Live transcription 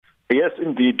Yes,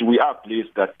 indeed. We are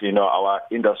pleased that, our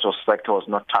industrial sector was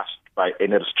not touched by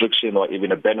any restriction or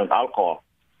even a ban on alcohol,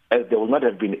 as there will not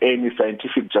have been any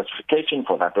scientific justification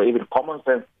for that, or even common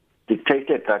sense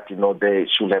dictated that, there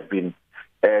should have been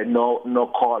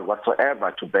no call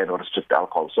whatsoever to ban or restrict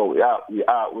alcohol. So we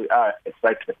are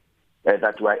excited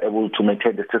that we are able to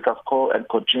maintain the status quo and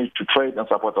continue to trade and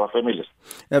support our families.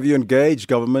 Have you engaged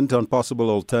government on possible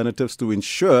alternatives to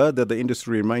ensure that the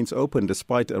industry remains open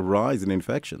despite a rise in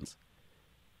infections?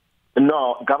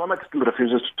 No, government still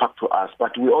refuses to talk to us,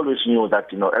 but we always knew that,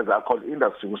 as the alcohol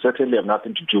industry, we certainly have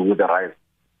nothing to do with the rise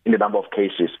in the number of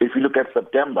cases. If you look at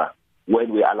September,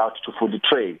 when we are allowed to fully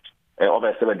trade over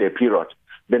a 7-day period,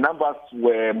 the numbers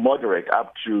were moderate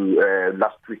up to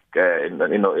last week, in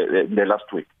the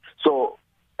last week. So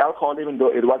alcohol, even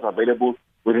though it was available,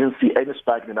 we didn't see any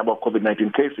spike in the number of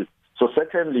COVID-19 cases. So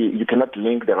certainly you cannot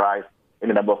link the rise in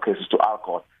the number of cases to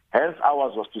alcohol. Hence,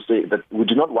 ours was to say that we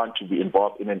do not want to be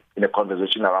involved in a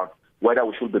conversation around whether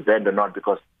we should be banned or not,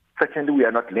 because secondly, we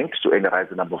are not linked to any rise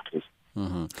in the number of cases.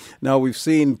 Mm-hmm. Now, we've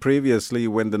seen previously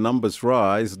when the numbers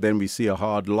rise, then we see a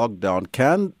hard lockdown.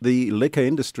 Can the liquor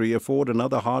industry afford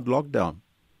another hard lockdown?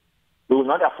 We will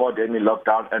not afford any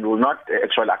lockdown and will not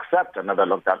actually accept another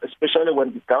lockdown, especially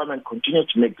when the government continues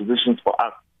to make decisions for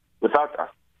us without us.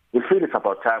 We feel it's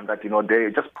about time that,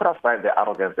 they just put aside their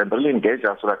arrogance and really engage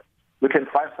us so that we can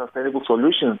find sustainable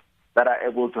solutions that are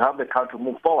able to help the country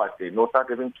move forward. Start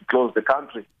having to close the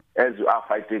country as you are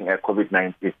fighting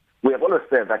COVID-19. We have always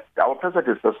said that our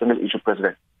president is a single issue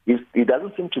president. He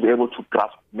doesn't seem to be able to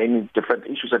grasp many different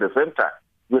issues at the same time.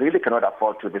 We really cannot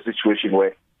afford to have a situation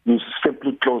where you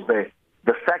simply close the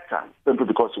sector simply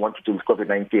because you want to deal with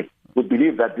COVID-19. We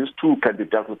believe that these two can be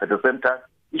dealt with at the same time.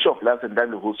 Issue of life and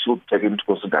livelihood should take into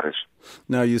consideration.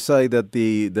 Now, you say that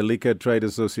the Liquor Trade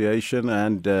Association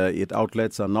and its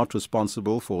outlets are not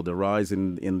responsible for the rise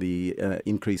in the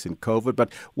increase in COVID,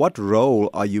 but what role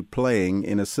are you playing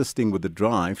in assisting with the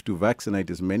drive to vaccinate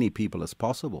as many people as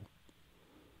possible?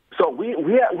 So we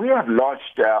have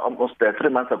launched almost 3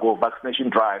 months ago a vaccination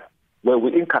drive where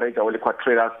we encourage our liquor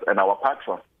traders and our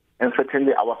patrons and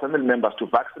certainly our family members to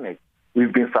vaccinate.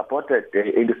 We've been supported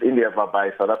in this endeavor by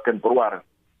South African Brewery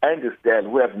and Distell,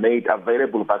 who have made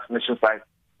available vaccination sites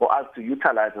for us to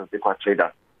utilize as liquor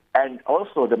traders. And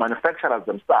also the manufacturers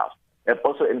themselves have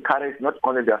also encouraged not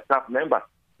only their staff members,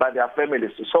 but their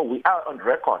families. So we are on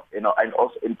record, and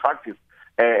also in practice,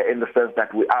 in the sense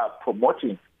that we are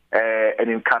promoting and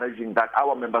encouraging that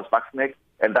our members vaccinate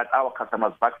and that our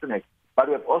customers vaccinate. But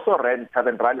we have also ran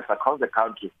 7 rallies across the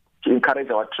country to encourage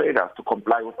our traders to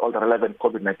comply with all the relevant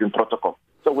COVID-19 protocols.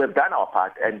 So we've done our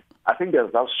part, and I think the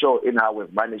results show in how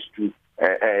we've managed to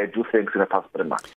do things in the past 3 months.